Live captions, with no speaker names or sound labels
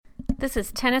This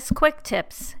is Tennis Quick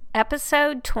Tips,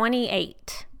 episode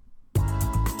 28.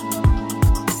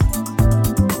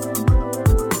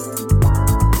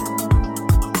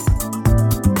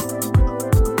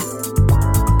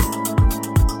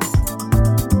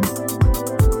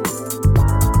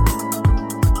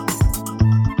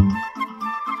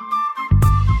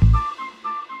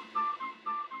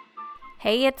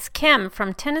 Hey, it's Kim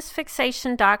from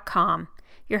TennisFixation.com,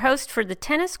 your host for the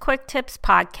Tennis Quick Tips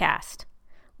podcast.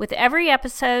 With every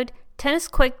episode, Tennis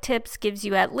Quick Tips gives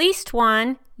you at least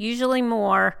one, usually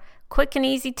more, quick and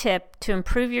easy tip to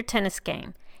improve your tennis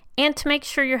game and to make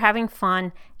sure you're having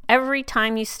fun every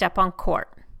time you step on court.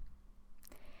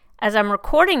 As I'm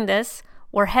recording this,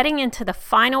 we're heading into the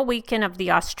final weekend of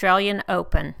the Australian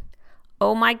Open.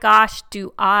 Oh my gosh,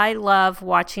 do I love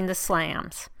watching the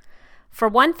slams. For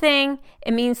one thing,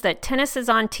 it means that tennis is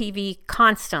on TV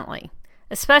constantly,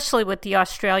 especially with the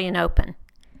Australian Open.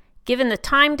 Given the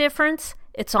time difference,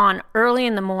 it's on early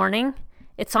in the morning,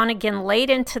 it's on again late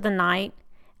into the night,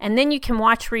 and then you can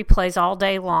watch replays all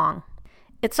day long.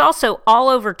 It's also all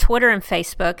over Twitter and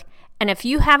Facebook, and if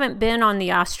you haven't been on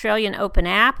the Australian Open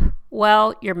app,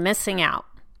 well, you're missing out.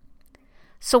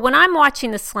 So when I'm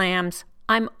watching the slams,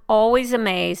 I'm always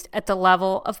amazed at the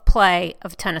level of play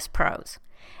of tennis pros.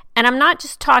 And I'm not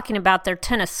just talking about their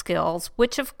tennis skills,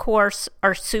 which of course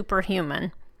are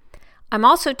superhuman. I'm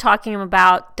also talking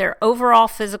about their overall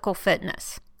physical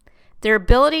fitness, their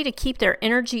ability to keep their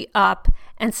energy up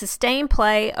and sustain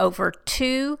play over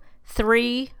 2,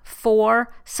 3,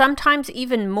 4, sometimes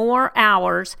even more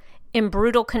hours in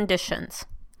brutal conditions.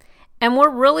 And we're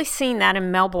really seeing that in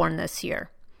Melbourne this year.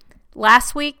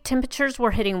 Last week, temperatures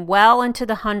were hitting well into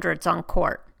the hundreds on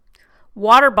court.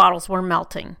 Water bottles were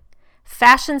melting.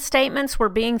 Fashion statements were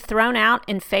being thrown out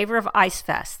in favor of ice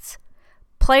vests.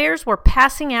 Players were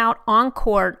passing out on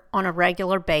court on a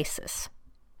regular basis.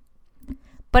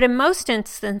 But in most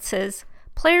instances,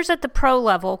 players at the pro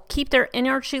level keep their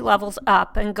energy levels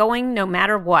up and going no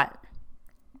matter what.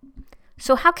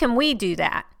 So how can we do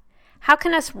that? How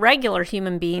can us regular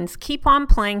human beings keep on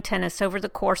playing tennis over the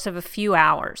course of a few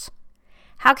hours?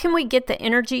 How can we get the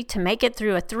energy to make it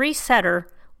through a 3-setter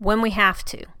when we have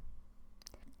to?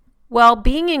 Well,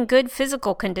 being in good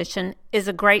physical condition is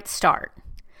a great start.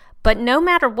 But no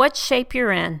matter what shape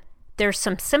you're in, there's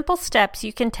some simple steps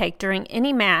you can take during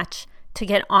any match to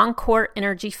get on-court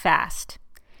energy fast.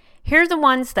 Here are the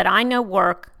ones that I know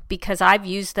work because I've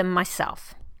used them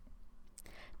myself.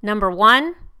 Number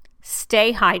 1,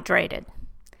 stay hydrated.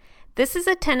 This is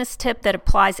a tennis tip that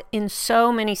applies in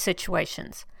so many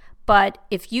situations. But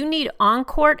if you need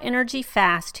on-court energy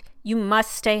fast, you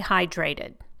must stay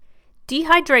hydrated.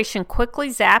 Dehydration quickly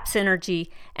zaps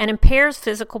energy and impairs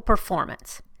physical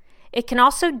performance. It can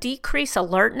also decrease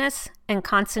alertness and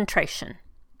concentration.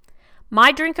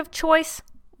 My drink of choice,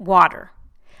 water.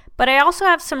 But I also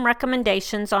have some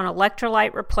recommendations on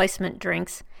electrolyte replacement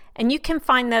drinks, and you can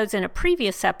find those in a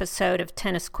previous episode of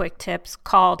Tennis Quick Tips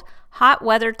called Hot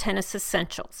Weather Tennis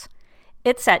Essentials.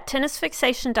 It's at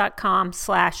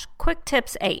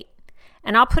tennisfixation.com/quicktips8,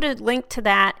 and I'll put a link to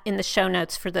that in the show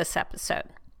notes for this episode.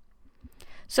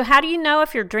 So how do you know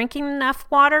if you're drinking enough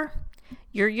water?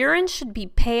 Your urine should be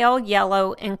pale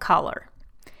yellow in color.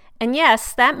 And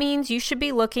yes, that means you should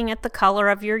be looking at the color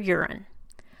of your urine.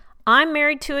 I'm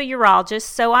married to a urologist,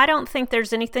 so I don't think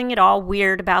there's anything at all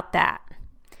weird about that.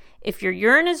 If your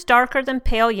urine is darker than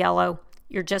pale yellow,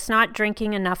 you're just not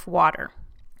drinking enough water.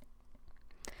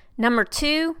 Number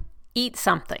 2, eat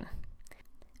something.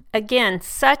 Again,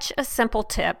 such a simple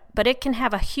tip, but it can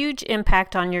have a huge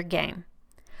impact on your game.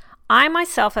 I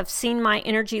myself have seen my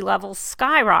energy levels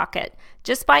skyrocket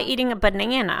just by eating a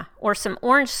banana or some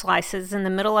orange slices in the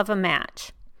middle of a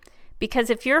match. Because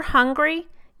if you're hungry,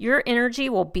 your energy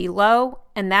will be low,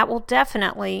 and that will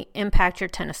definitely impact your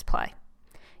tennis play.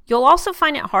 You'll also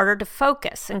find it harder to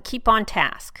focus and keep on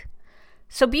task.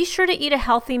 So be sure to eat a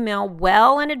healthy meal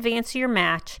well in advance of your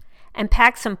match and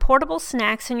pack some portable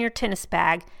snacks in your tennis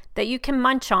bag that you can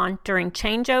munch on during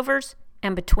changeovers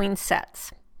and between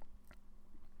sets.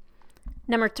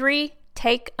 Number 3,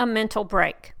 take a mental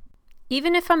break.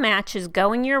 Even if a match is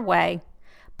going your way,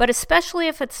 but especially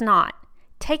if it's not,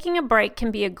 taking a break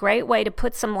can be a great way to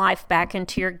put some life back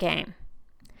into your game.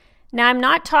 Now, I'm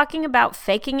not talking about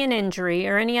faking an injury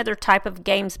or any other type of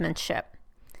gamesmanship.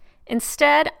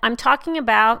 Instead, I'm talking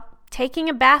about taking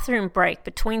a bathroom break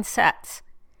between sets,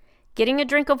 getting a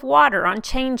drink of water on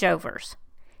changeovers,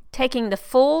 taking the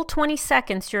full 20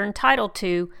 seconds you're entitled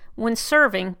to when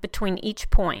serving between each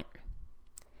point.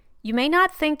 You may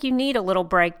not think you need a little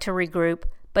break to regroup,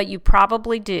 but you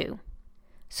probably do.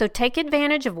 So take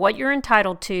advantage of what you're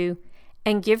entitled to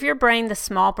and give your brain the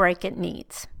small break it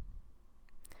needs.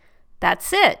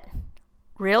 That's it.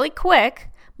 Really quick,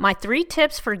 my 3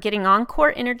 tips for getting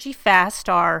on-court energy fast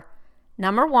are: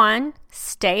 number 1,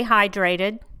 stay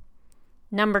hydrated;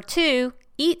 number 2,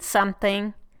 eat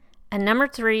something; and number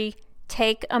 3,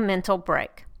 take a mental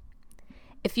break.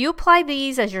 If you apply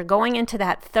these as you're going into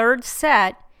that 3rd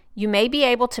set, you may be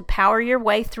able to power your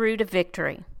way through to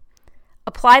victory.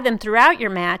 Apply them throughout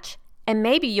your match, and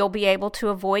maybe you'll be able to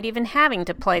avoid even having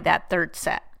to play that 3rd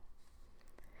set.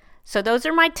 So those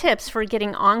are my tips for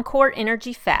getting on-court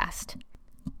energy fast.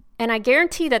 And I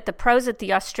guarantee that the pros at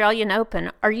the Australian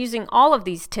Open are using all of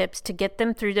these tips to get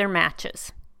them through their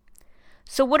matches.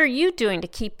 So what are you doing to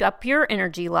keep up your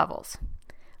energy levels?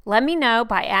 Let me know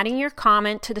by adding your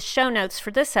comment to the show notes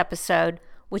for this episode,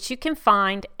 which you can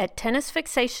find at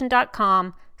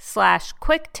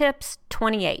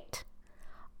tennisfixation.com/quicktips28.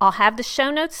 I'll have the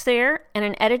show notes there and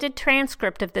an edited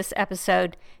transcript of this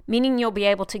episode, meaning you'll be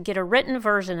able to get a written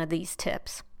version of these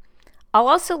tips. I'll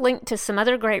also link to some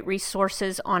other great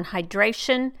resources on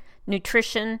hydration,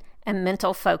 nutrition, and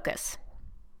mental focus.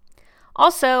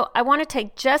 Also, I want to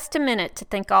take just a minute to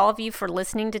thank all of you for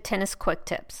listening to Tennis Quick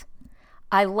Tips.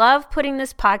 I love putting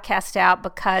this podcast out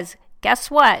because,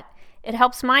 guess what? It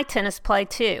helps my tennis play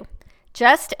too.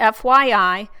 Just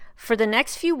FYI, for the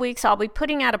next few weeks, I'll be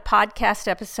putting out a podcast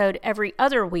episode every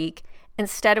other week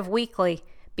instead of weekly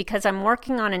because I'm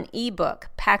working on an ebook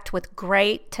packed with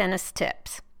great tennis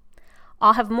tips.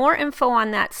 I'll have more info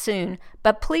on that soon,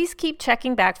 but please keep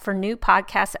checking back for new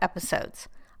podcast episodes.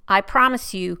 I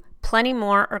promise you, plenty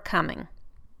more are coming.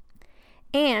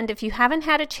 And if you haven't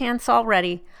had a chance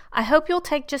already, I hope you'll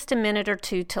take just a minute or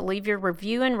two to leave your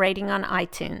review and rating on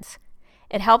iTunes.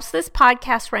 It helps this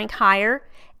podcast rank higher,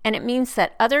 and it means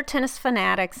that other tennis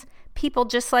fanatics, people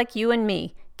just like you and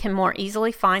me, can more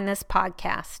easily find this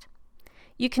podcast.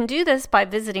 You can do this by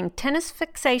visiting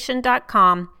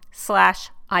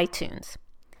tennisfixation.com/iTunes.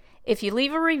 If you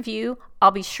leave a review,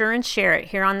 I'll be sure and share it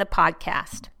here on the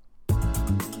podcast.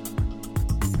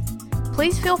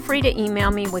 Please feel free to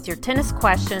email me with your tennis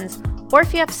questions or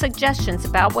if you have suggestions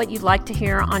about what you'd like to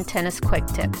hear on Tennis Quick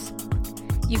Tips.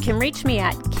 You can reach me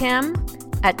at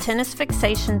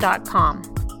kim@tennisfixation.com.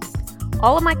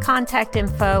 All of my contact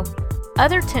info,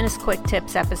 other Tennis Quick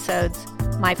Tips episodes,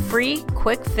 my free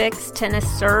Quick Fix Tennis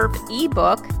Serve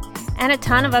ebook, and a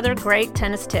ton of other great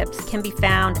tennis tips can be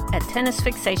found at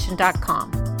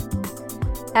tennisfixation.com.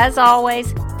 As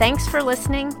always, thanks for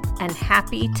listening and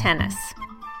happy tennis.